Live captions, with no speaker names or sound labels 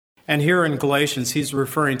And here in Galatians, he's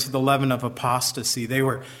referring to the leaven of apostasy. They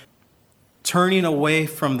were turning away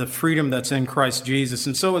from the freedom that's in Christ Jesus.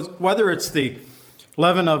 And so whether it's the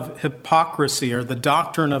leaven of hypocrisy or the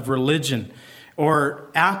doctrine of religion or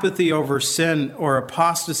apathy over sin or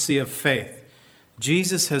apostasy of faith,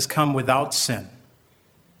 Jesus has come without sin.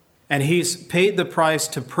 And he's paid the price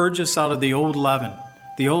to purge us out of the old leaven,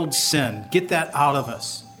 the old sin. Get that out of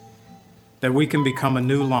us, that we can become a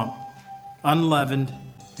new lump, unleavened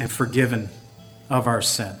and forgiven of our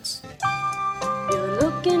sins. You're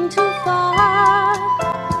looking too far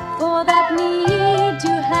for that need to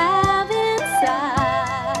have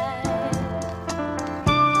inside.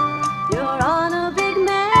 You're on a big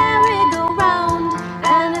merry-go-round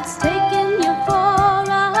and it's taking you for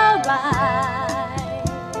a ride.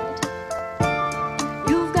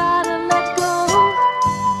 You've got to let go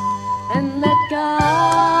and let God.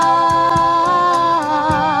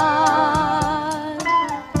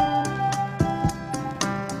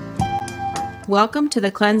 Welcome to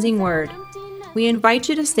the Cleansing Word. We invite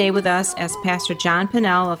you to stay with us as Pastor John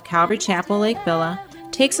Pennell of Calvary Chapel, Lake Villa,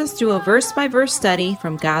 takes us through a verse-by-verse study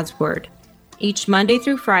from God's Word. Each Monday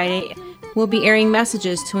through Friday, we'll be airing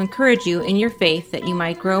messages to encourage you in your faith that you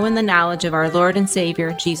might grow in the knowledge of our Lord and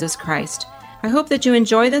Savior, Jesus Christ. I hope that you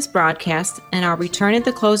enjoy this broadcast, and I'll return at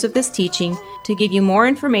the close of this teaching to give you more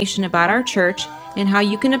information about our church and how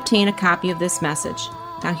you can obtain a copy of this message.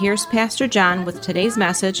 Now here's Pastor John with today's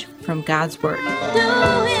message from God's Word. Do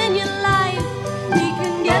in your life, we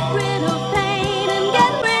can get rid of pain and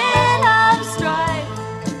get rid of strife.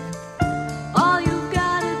 All you've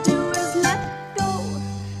got to do is let go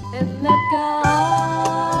and let God.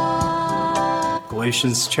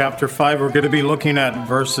 Galatians chapter 5, we're going to be looking at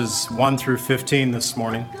verses 1 through 15 this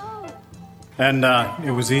morning. And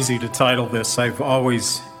it was easy to title this. I've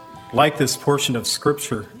always liked this portion of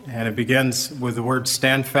Scripture, and it begins with the word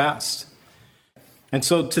stand fast. And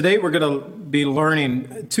so today we're going to be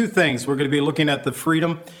learning two things. We're going to be looking at the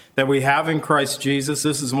freedom that we have in Christ Jesus.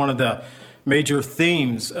 This is one of the major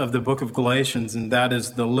themes of the book of Galatians, and that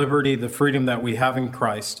is the liberty, the freedom that we have in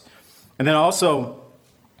Christ. And then also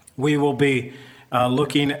we will be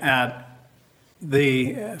looking at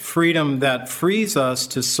the freedom that frees us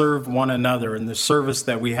to serve one another in the service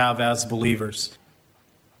that we have as believers.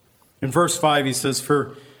 In verse 5, he says,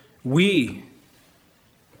 "For we,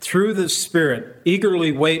 through the Spirit,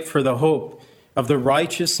 eagerly wait for the hope of the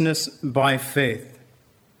righteousness by faith."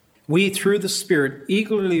 We, through the Spirit,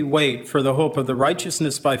 eagerly wait for the hope of the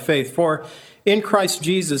righteousness by faith. For in Christ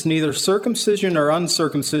Jesus, neither circumcision nor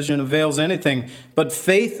uncircumcision avails anything, but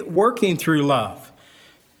faith working through love.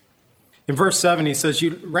 In verse 7, he says,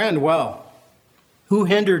 "You ran well. Who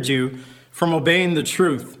hindered you from obeying the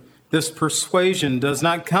truth? This persuasion does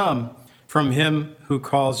not come from him who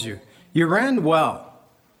calls you." You ran well.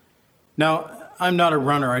 Now, I'm not a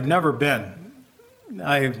runner. I've never been.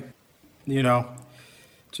 I'm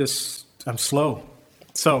slow.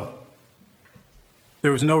 So,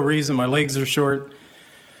 there was no reason. My legs are short.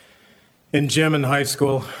 In gym in high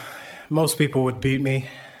school, most people would beat me.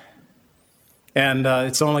 And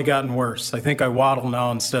it's only gotten worse. I think I waddle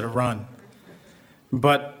now instead of run.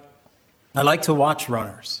 But I like to watch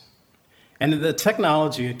runners. And the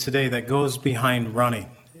technology today that goes behind running,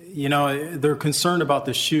 they're concerned about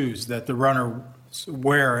the shoes that the runners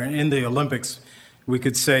wear in the Olympics. We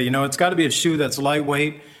could say, it's got to be a shoe that's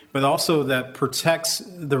lightweight, but also that protects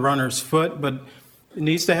the runner's foot, but it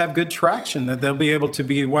needs to have good traction, that they'll be able to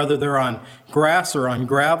be, whether they're on grass or on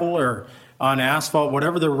gravel or on asphalt,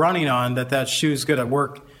 whatever they're running on, that shoe's going to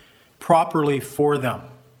work properly for them.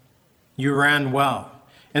 You ran well.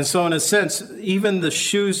 And so in a sense, even the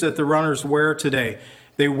shoes that the runners wear today,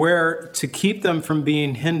 they wear to keep them from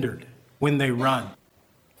being hindered when they run.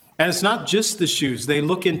 And it's not just the shoes. They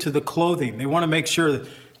look into the clothing. They want to make sure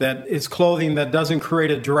that it's clothing that doesn't create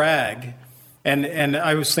a drag. And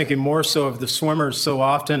I was thinking more so of the swimmers so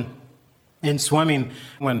often in swimming,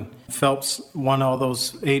 when Phelps won all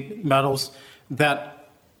those 8 medals, that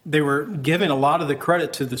they were giving a lot of the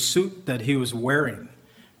credit to the suit that he was wearing,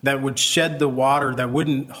 that would shed the water, that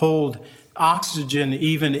wouldn't hold oxygen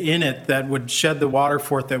even in it, that would shed the water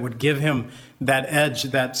forth, that would give him that edge,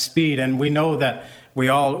 that speed. And we know that we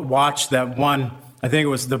all watched that one, I think it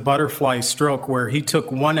was the butterfly stroke, where he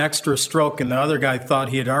took one extra stroke and the other guy thought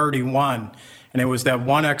he had already won. And it was that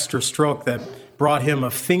one extra stroke that brought him a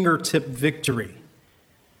fingertip victory.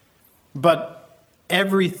 But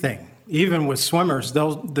everything, even with swimmers,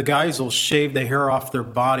 the guys will shave the hair off their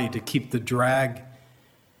body to keep the drag,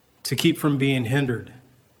 to keep from being hindered.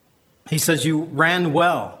 He says, you ran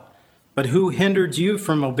well, but who hindered you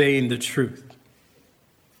from obeying the truth?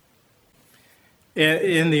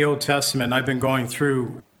 In the Old Testament, I've been going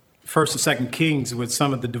through 1st and 2nd Kings with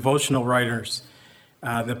some of the devotional writers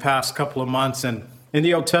the past couple of months. And in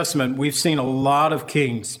the Old Testament, we've seen a lot of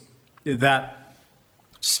kings that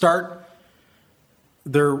start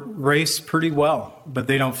their race pretty well, but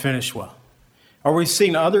they don't finish well. Or we've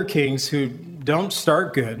seen other kings who don't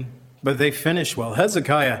start good, but they finish well.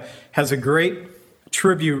 Hezekiah has a great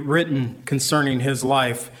tribute written concerning his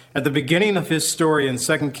life. At the beginning of his story in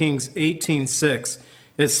 2 Kings 18:6,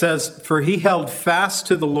 it says, "For he held fast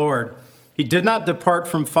to the Lord. He did not depart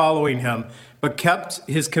from following him, but kept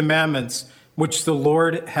his commandments, which the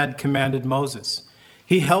Lord had commanded Moses."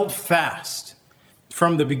 He held fast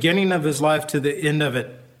from the beginning of his life to the end of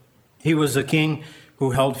it. He was a king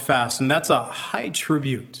who held fast, and that's a high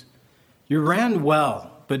tribute. You ran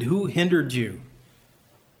well, but who hindered you?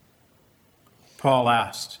 Paul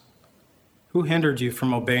asked, who hindered you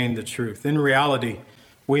from obeying the truth? In reality,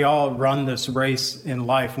 we all run this race in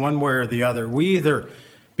life one way or the other. We either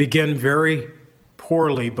begin very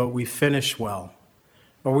poorly, but we finish well,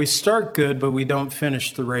 or we start good, but we don't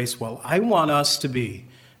finish the race well. I want us to be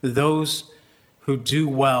those who do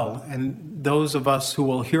well, and those of us who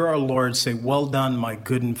will hear our Lord say, "Well done, my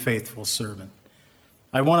good and faithful servant."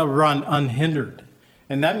 I want to run unhindered.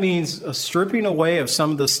 And that means a stripping away of some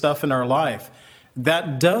of the stuff in our life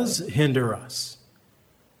that does hinder us.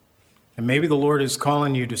 And maybe the Lord is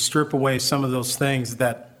calling you to strip away some of those things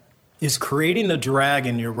that is creating a drag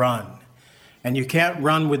in your run. And you can't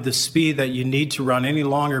run with the speed that you need to run any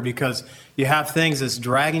longer because you have things that's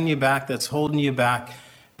dragging you back, that's holding you back,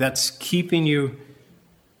 that's keeping you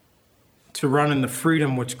to run in the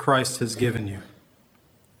freedom which Christ has given you.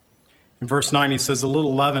 In verse 9, he says, "A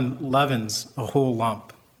little leaven leavens a whole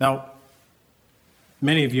lump." Now,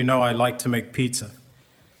 many of you know I like to make pizza.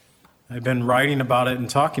 I've been writing about it and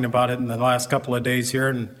talking about it in the last couple of days here,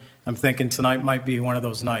 and I'm thinking tonight might be one of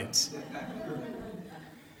those nights.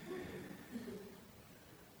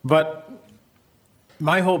 But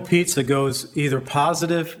my whole pizza goes either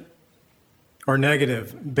positive or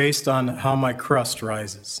negative based on how my crust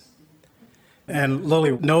rises. And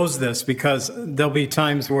Lily knows this because there'll be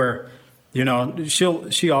times where,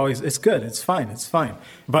 she always, it's good, it's fine.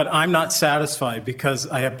 But I'm not satisfied because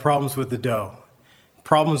I have problems with the dough,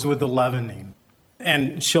 problems with the leavening.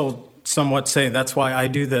 And she'll somewhat say, that's why I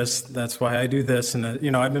do this, that's why I do this. And,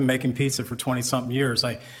 I've been making pizza for 20-something years.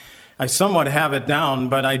 I somewhat have it down,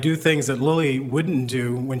 but I do things that Lily wouldn't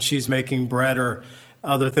do when she's making bread or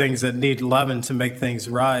other things that need leaven to make things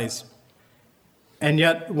rise. And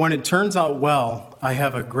yet, when it turns out well, I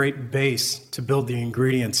have a great base to build the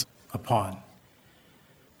ingredients upon.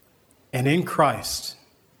 And in Christ,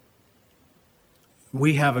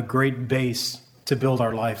 we have a great base to build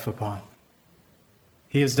our life upon.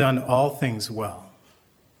 He has done all things well.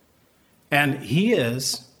 And he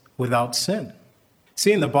is without sin.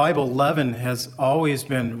 See, in the Bible, leaven has always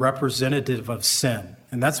been representative of sin.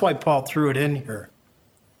 And that's why Paul threw it in here.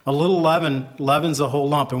 A little leaven leavens a whole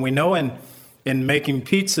lump. And we know in making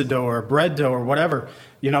pizza dough or bread dough or whatever,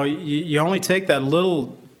 you only take that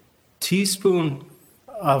little teaspoon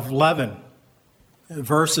of leaven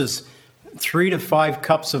versus 3 to 5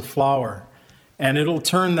 cups of flour. And it'll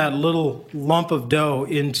turn that little lump of dough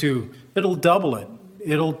it'll double it.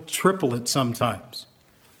 It'll triple it sometimes.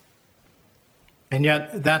 And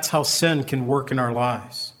yet, that's how sin can work in our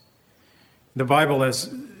lives. The Bible is,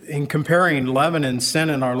 in comparing leaven and sin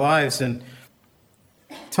in our lives, and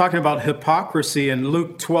talking about hypocrisy in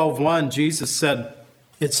Luke 12:1, Jesus said,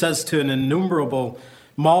 it says to an innumerable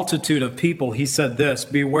multitude of people, he said this,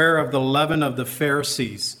 "Beware of the leaven of the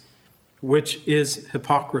Pharisees, which is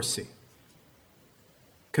hypocrisy."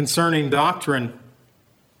 Concerning doctrine,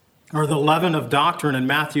 or the leaven of doctrine, in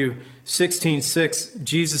Matthew 16:6,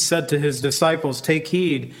 Jesus said to his disciples, "Take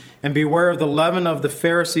heed and beware of the leaven of the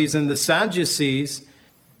Pharisees and the Sadducees."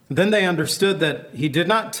 Then they understood that he did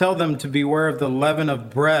not tell them to beware of the leaven of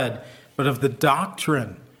bread, but of the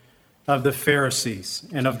doctrine of the Pharisees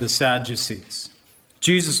and of the Sadducees.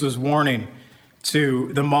 Jesus was warning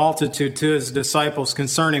to the multitude, to his disciples,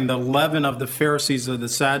 concerning the leaven of the Pharisees or the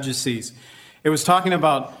Sadducees. It was talking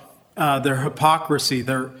about their hypocrisy,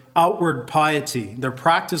 their outward piety, their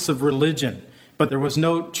practice of religion, but there was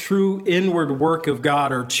no true inward work of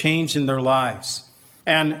God or change in their lives.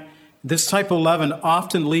 And this type of leaven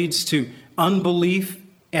often leads to unbelief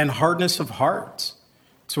and hardness of heart,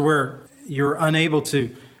 to where you're unable to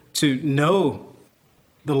know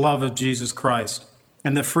the love of Jesus Christ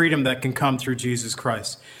and the freedom that can come through Jesus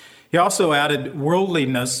Christ. He also added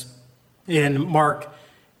worldliness in Mark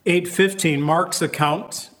 8:15, Mark's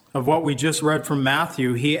account of what we just read from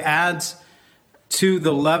Matthew. He adds to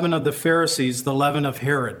the leaven of the Pharisees, the leaven of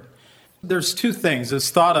Herod. There's two things.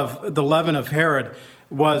 This thought of the leaven of Herod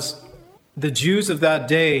was the Jews of that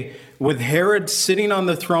day, with Herod sitting on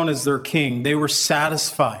the throne as their king, they were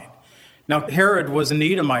satisfied. Now, Herod was an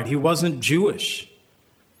Edomite. He wasn't Jewish.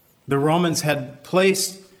 The Romans had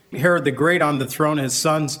placed Herod the Great on the throne, his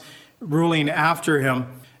sons ruling after him,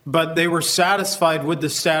 but they were satisfied with the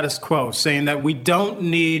status quo, saying that we don't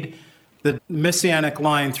need the messianic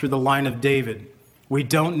line through the line of David. We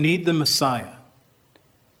don't need the Messiah.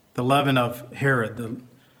 The leaven of Herod,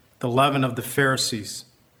 the leaven of the Pharisees,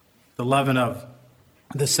 the leaven of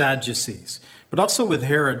the Sadducees. But also with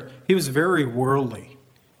Herod, he was very worldly.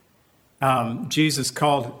 Jesus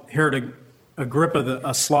called Herod Agrippa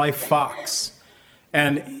a sly fox.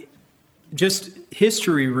 And just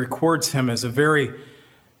history records him as a very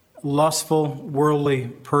lustful, worldly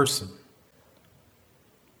person.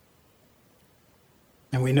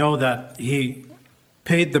 And we know that he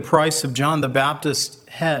paid the price of John the Baptist's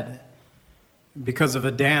head because of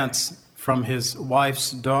a dance from his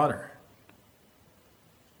wife's daughter.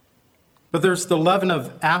 But there's the leaven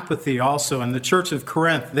of apathy also. In the church of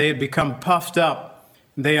Corinth, they had become puffed up.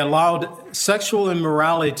 They allowed sexual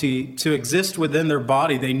immorality to exist within their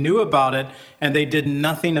body. They knew about it, and they did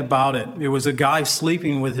nothing about it. It was a guy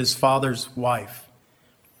sleeping with his father's wife.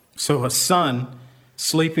 So a son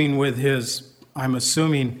sleeping with his, I'm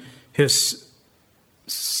assuming, his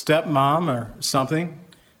stepmom or something.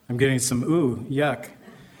 I'm getting some yuck.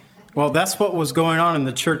 Well, that's what was going on in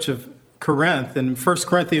the church of Corinth. In 1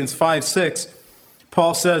 Corinthians 5:6,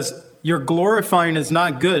 Paul says, "Your glorifying is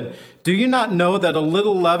not good. Do you not know that a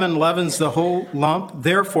little leaven leavens the whole lump?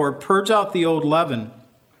 Therefore, purge out the old leaven,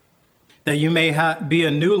 that you may be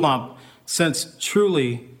a new lump, since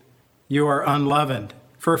truly you are unleavened.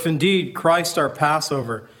 For if indeed Christ our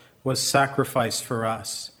Passover was sacrificed for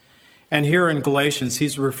us." And here in Galatians,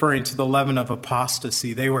 he's referring to the leaven of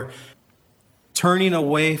apostasy. They were turning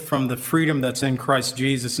away from the freedom that's in Christ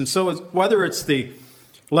Jesus. And so whether it's the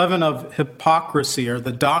leaven of hypocrisy or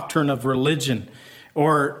the doctrine of religion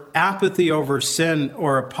or apathy over sin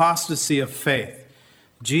or apostasy of faith,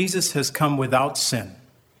 Jesus has come without sin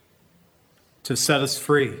to set us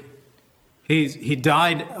free. He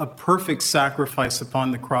died a perfect sacrifice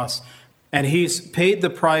upon the cross, and he's paid the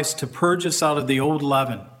price to purge us out of the old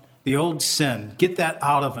leaven, the old sin. Get that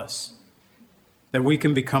out of us, that we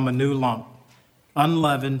can become a new lump,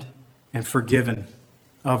 unleavened and forgiven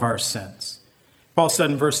of our sins. Paul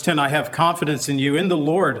said in verse 10, "I have confidence in you, in the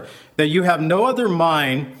Lord, that you have no other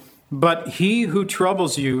mind, but he who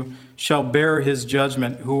troubles you shall bear his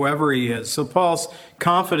judgment, whoever he is." So Paul's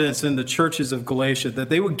confidence in the churches of Galatia, that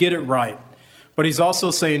they would get it right. But he's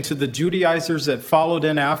also saying to the Judaizers that followed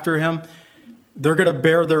in after him, they're going to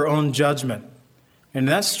bear their own judgment. And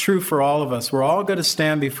that's true for all of us. We're all going to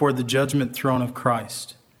stand before the judgment throne of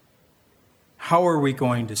Christ. How are we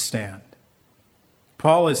going to stand?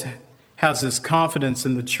 Paul has this confidence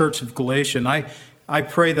in the church of Galatia. And I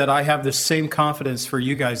pray that I have the same confidence for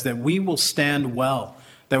you guys, that we will stand well,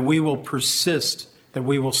 that we will persist, that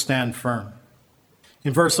we will stand firm.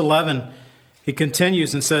 In verse 11, he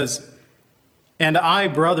continues and says, "And I,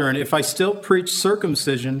 brethren, if I still preach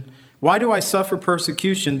circumcision, why do I suffer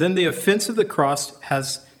persecution? Then the offense of the cross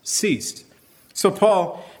has ceased." So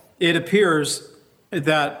Paul, it appears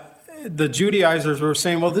that the Judaizers were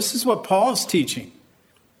saying, well, this is what Paul is teaching.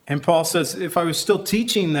 And Paul says, if I was still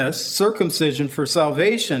teaching this, circumcision for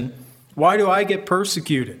salvation, why do I get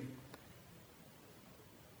persecuted?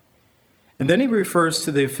 And then he refers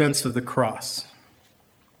to the offense of the cross.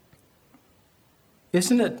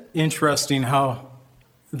 Isn't it interesting how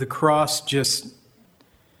the cross just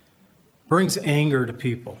brings anger to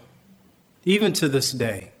people, even to this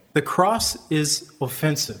day? The cross is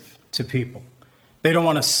offensive to people. They don't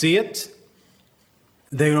want to see it.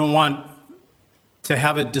 They don't want to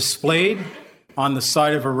have it displayed on the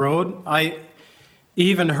side of a road. I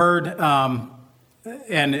even heard,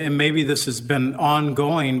 and maybe this has been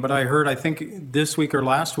ongoing, but I heard, I think this week or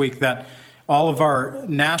last week, that all of our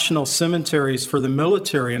national cemeteries for the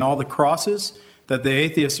military and all the crosses, that the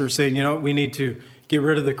atheists are saying, you know, we need to get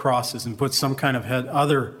rid of the crosses and put some kind of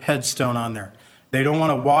other headstone on there. They don't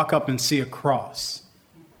want to walk up and see a cross.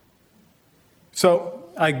 So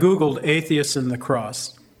I Googled atheists and the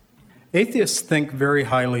cross. Atheists think very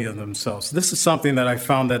highly of themselves. This is something that I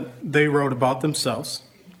found that they wrote about themselves.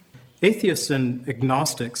 Atheists and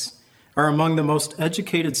agnostics are among the most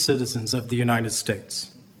educated citizens of the United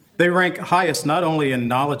States. They rank highest not only in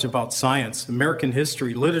knowledge about science, American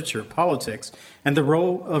history, literature, politics, and the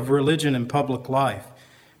role of religion in public life,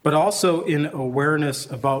 but also in awareness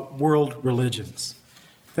about world religions.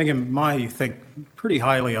 thinking, you think pretty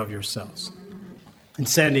highly of yourselves. In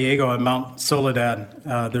San Diego at Mount Soledad,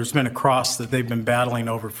 there's been a cross that they've been battling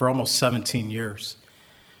over for almost 17 years.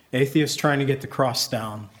 Atheists trying to get the cross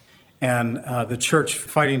down, and the church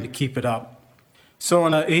fighting to keep it up. So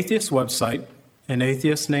on an atheist website, an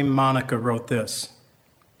atheist named Monica wrote this: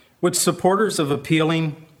 "Would supporters of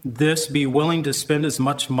appealing this be willing to spend as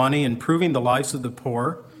much money improving the lives of the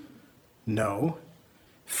poor? No.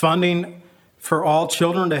 Funding for all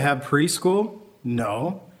children to have preschool?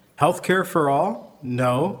 No. Health care for all?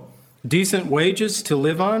 No. Decent wages to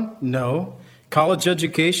live on? No. College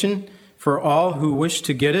education for all who wish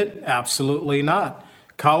to get it? Absolutely not.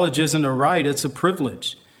 College isn't a right, it's a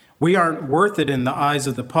privilege. We aren't worth it in the eyes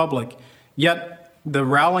of the public. Yet the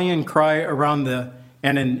rallying cry around an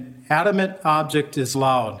inanimate object is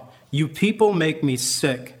loud. You people make me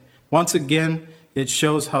sick. Once again, it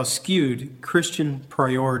shows how skewed Christian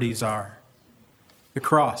priorities are." The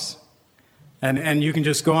cross. And you can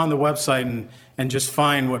just go on the website and just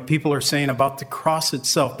find what people are saying about the cross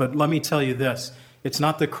itself. But let me tell you this, it's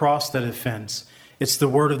not the cross that offends. It's the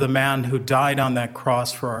word of the man who died on that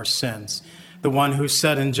cross for our sins. The one who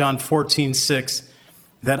said in John 14:6,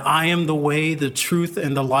 that I am the way, the truth,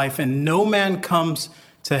 and the life, and no man comes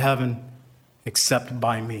to heaven except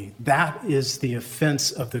by me. That is the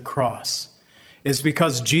offense of the cross. It's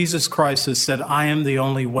because Jesus Christ has said, I am the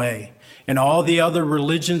only way. And all the other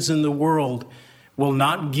religions in the world will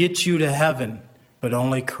not get you to heaven, but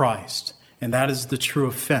only Christ. And that is the true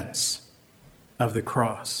offense of the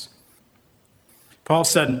cross. Paul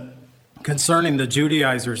said concerning the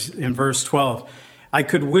Judaizers in verse 12, I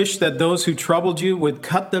could wish that those who troubled you would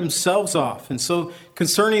cut themselves off. And so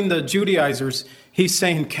concerning the Judaizers, he's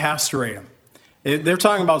saying castrate them. They're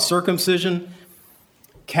talking about circumcision.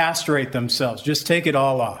 Castrate themselves. Just take it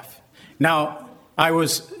all off. Now, I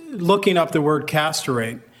was looking up the word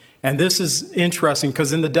castrate, and this is interesting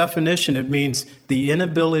because in the definition it means the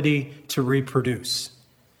inability to reproduce.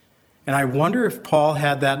 And I wonder if Paul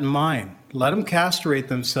had that in mind. Let them castrate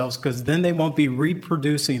themselves because then they won't be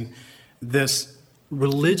reproducing this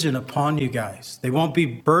religion upon you guys. They won't be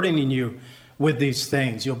burdening you with these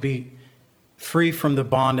things. You'll be free from the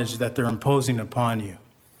bondage that they're imposing upon you.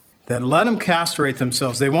 That let them castrate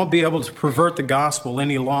themselves. They won't be able to pervert the gospel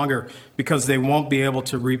any longer because they won't be able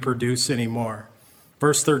to reproduce anymore.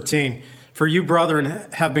 Verse 13, for you, brethren,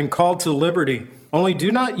 have been called to liberty. Only do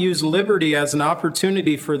not use liberty as an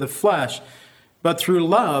opportunity for the flesh, but through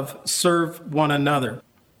love serve one another.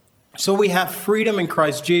 So we have freedom in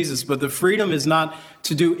Christ Jesus, but the freedom is not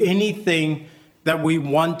to do anything that we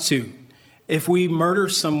want to. If we murder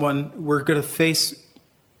someone, we're going to face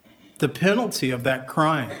the penalty of that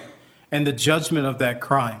crime and the judgment of that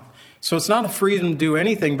crime. So it's not a freedom to do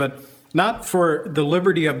anything, but not for the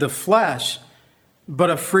liberty of the flesh, but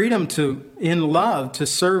a freedom to, in love, to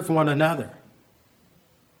serve one another.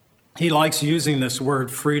 He likes using this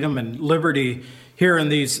word freedom and liberty here in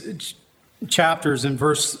these chapters. In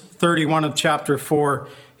verse 31 of chapter 4,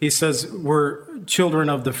 he says we're children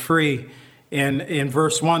of the free. And in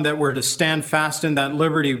verse 1, that we're to stand fast in that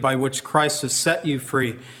liberty by which Christ has set you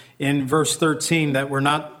free. In verse 13, that we're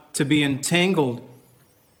not to be entangled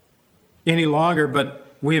any longer,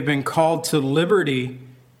 but we have been called to liberty.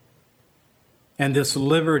 And this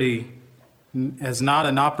liberty is not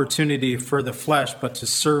an opportunity for the flesh, but to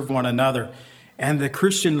serve one another. And the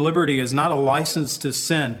Christian liberty is not a license to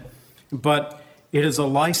sin, but it is a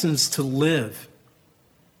license to live,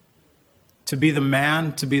 to be the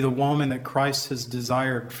man, to be the woman that Christ has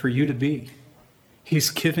desired for you to be. He's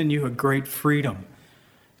given you a great freedom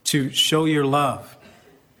to show your love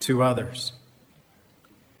to others.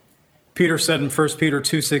 Peter said in 1 Peter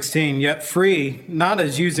 2:16, yet free, not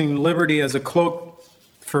as using liberty as a cloak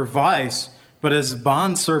for vice, but as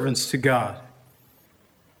bondservants to God.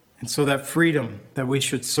 And so that freedom that we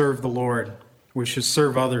should serve the Lord, we should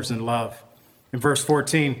serve others in love. In verse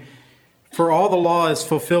 14, for all the law is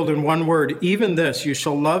fulfilled in one word, even this, you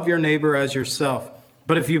shall love your neighbor as yourself.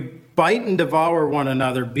 But if you bite and devour one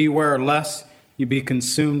another, beware lest you be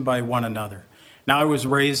consumed by one another. Now, I was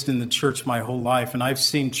raised in the church my whole life, and I've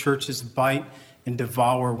seen churches bite and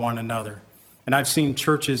devour one another. And I've seen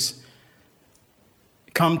churches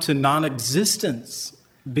come to non-existence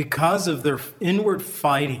because of their inward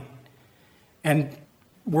fighting. And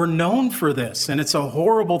we're known for this, and it's a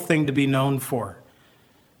horrible thing to be known for.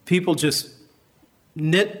 People just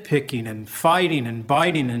nitpicking and fighting and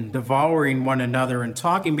biting and devouring one another and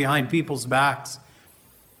talking behind people's backs.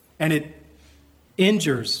 And it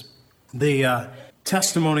injures the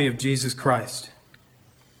testimony of Jesus Christ.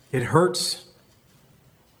 It hurts.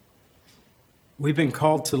 We've been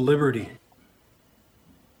called to liberty.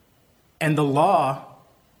 And the law,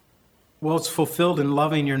 well, it's fulfilled in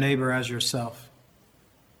loving your neighbor as yourself.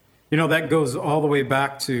 You know, that goes all the way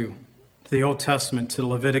back to the Old Testament, to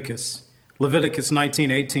Leviticus. Leviticus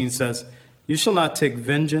 19:18 says, "You shall not take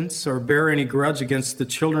vengeance or bear any grudge against the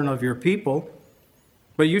children of your people,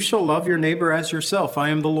 but you shall love your neighbor as yourself. I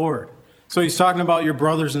am the Lord." So he's talking about your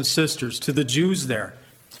brothers and sisters, to the Jews there.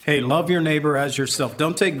 Hey, love your neighbor as yourself.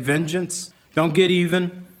 Don't take vengeance. Don't get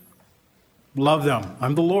even. Love them.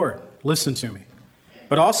 I'm the Lord. Listen to me.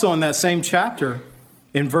 But also in that same chapter,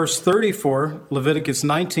 in verse 34, Leviticus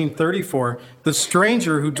 19:34, "The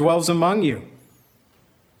stranger who dwells among you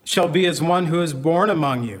shall be as one who is born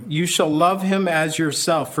among you. You shall love him as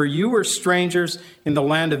yourself, for you were strangers in the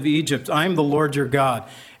land of Egypt. I am the Lord your God."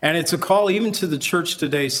 And it's a call even to the church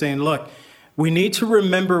today saying, look, we need to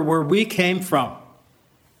remember where we came from.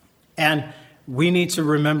 And we need to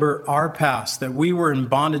remember our past, that we were in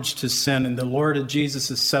bondage to sin and the Lord Jesus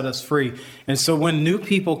has set us free. And so when new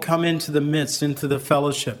people come into the midst, into the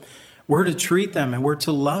fellowship, we're to treat them and we're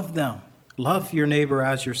to love them. Love your neighbor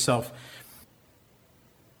as yourself.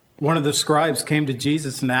 One of the scribes came to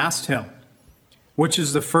Jesus and asked him, "Which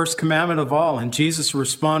is the first commandment of all?" And Jesus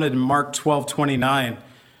responded in Mark 12:29,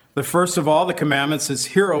 "The first of all the commandments is,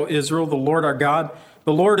 Hear, O Israel, the Lord our God,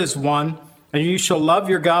 the Lord is one, and you shall love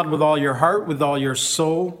your God with all your heart, with all your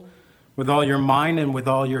soul, with all your mind, and with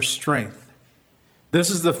all your strength." This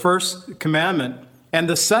is the first commandment. And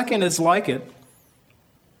the second is like it.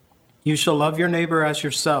 You shall love your neighbor as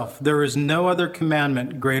yourself. There is no other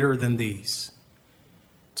commandment greater than these,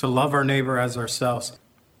 to love our neighbor as ourselves.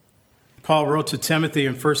 Paul wrote to Timothy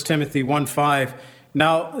in 1 Timothy 1:5,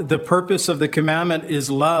 "Now the purpose of the commandment is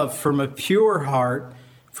love from a pure heart,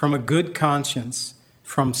 from a good conscience,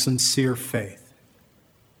 from sincere faith."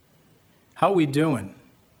 How are we doing?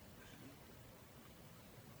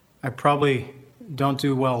 I probably don't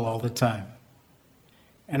do well all the time.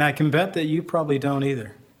 And I can bet that you probably don't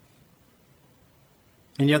either.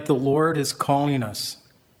 And yet the Lord is calling us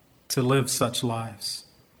to live such lives.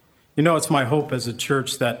 You know, it's my hope as a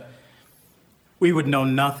church that we would know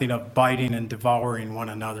nothing of biting and devouring one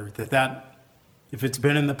another. That if it's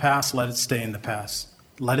been in the past, let it stay in the past.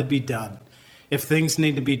 Let it be done. If things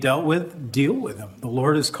need to be dealt with, deal with them. The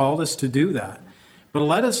Lord has called us to do that. But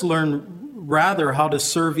let us learn rather how to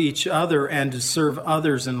serve each other and to serve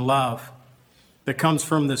others in love that comes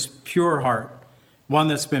from this pure heart, one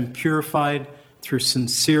that's been purified through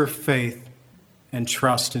sincere faith and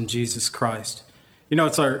trust in Jesus Christ. You know,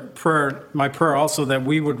 it's our prayer, my prayer also, that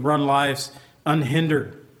we would run lives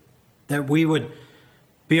unhindered, that we would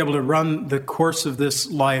be able to run the course of this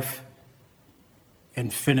life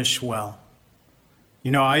and finish well.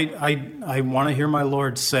 You know, I want to hear my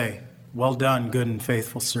Lord say, "Well done, good and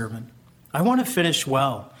faithful servant." I want to finish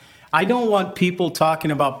well. I don't want people talking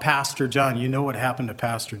about Pastor John. You know what happened to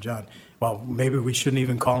Pastor John? Well, maybe we shouldn't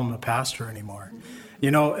even call him a pastor anymore. You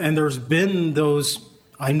know, and there's been those,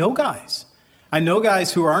 I know guys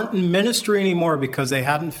who aren't in ministry anymore because they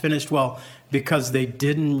hadn't finished well, because they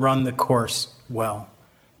didn't run the course well.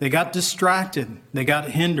 They got distracted. They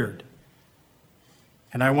got hindered.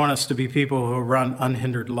 And I want us to be people who run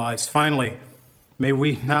unhindered lives. Finally, may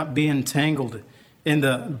we not be entangled in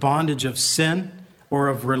the bondage of sin or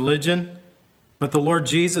of religion, but the Lord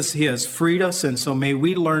Jesus, he has freed us, and so may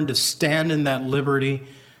we learn to stand in that liberty,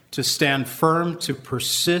 to stand firm, to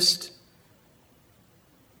persist,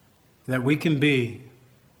 that we can be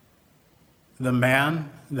the man,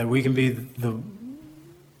 that we can be the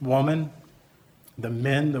woman, the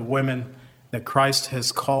men, the women that Christ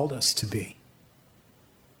has called us to be.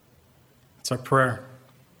 It's our prayer,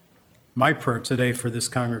 my prayer today for this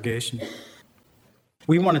congregation.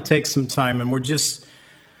 We want to take some time, and we're just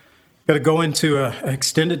going to go into an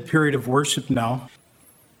extended period of worship now.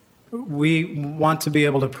 We want to be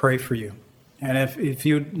able to pray for you. And if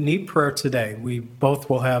you need prayer today, we both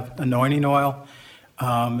will have anointing oil.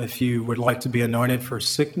 If you would like to be anointed for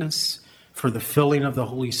sickness, for the filling of the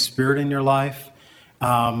Holy Spirit in your life,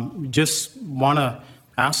 just want to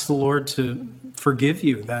ask the Lord to forgive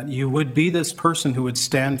you, that you would be this person who would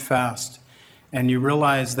stand fast, and you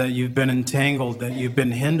realize that you've been entangled, that you've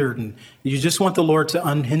been hindered, and you just want the Lord to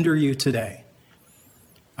unhinder you today.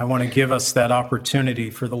 I want to give us that opportunity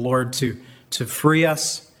for the Lord to free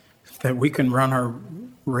us, that we can run our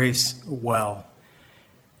race well.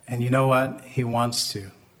 And you know what? He wants to.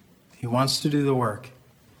 He wants to do the work.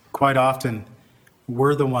 Quite often,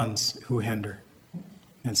 we're the ones who hinder.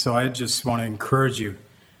 And so I just want to encourage you,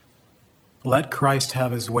 let Christ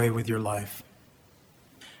have his way with your life.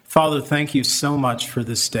 Father, thank you so much for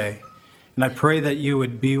this day. And I pray that you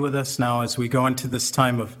would be with us now as we go into this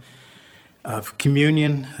time of of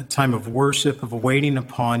communion, a time of worship, of waiting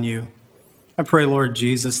upon you. I pray, Lord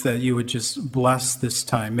Jesus, that you would just bless this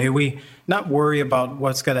time. May we not worry about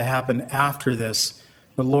what's going to happen after this,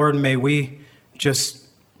 but Lord, may we just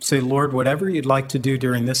say, Lord, whatever you'd like to do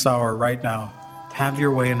during this hour right now, have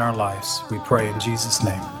your way in our lives. We pray in Jesus'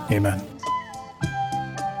 name. Amen.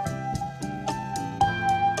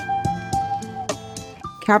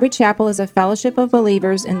 Calvary Chapel is a fellowship of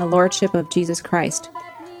believers in the Lordship of Jesus Christ.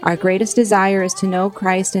 Our greatest desire is to know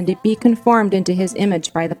Christ and to be conformed into His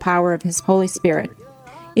image by the power of His Holy Spirit.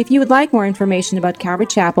 If you would like more information about Calvary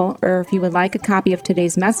Chapel, or if you would like a copy of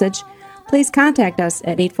today's message, please contact us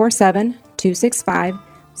at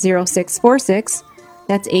 847-265-0646.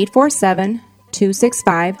 That's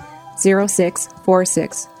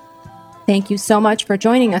 847-265-0646. Thank you so much for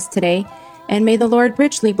joining us today, and may the Lord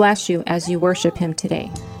richly bless you as you worship Him today.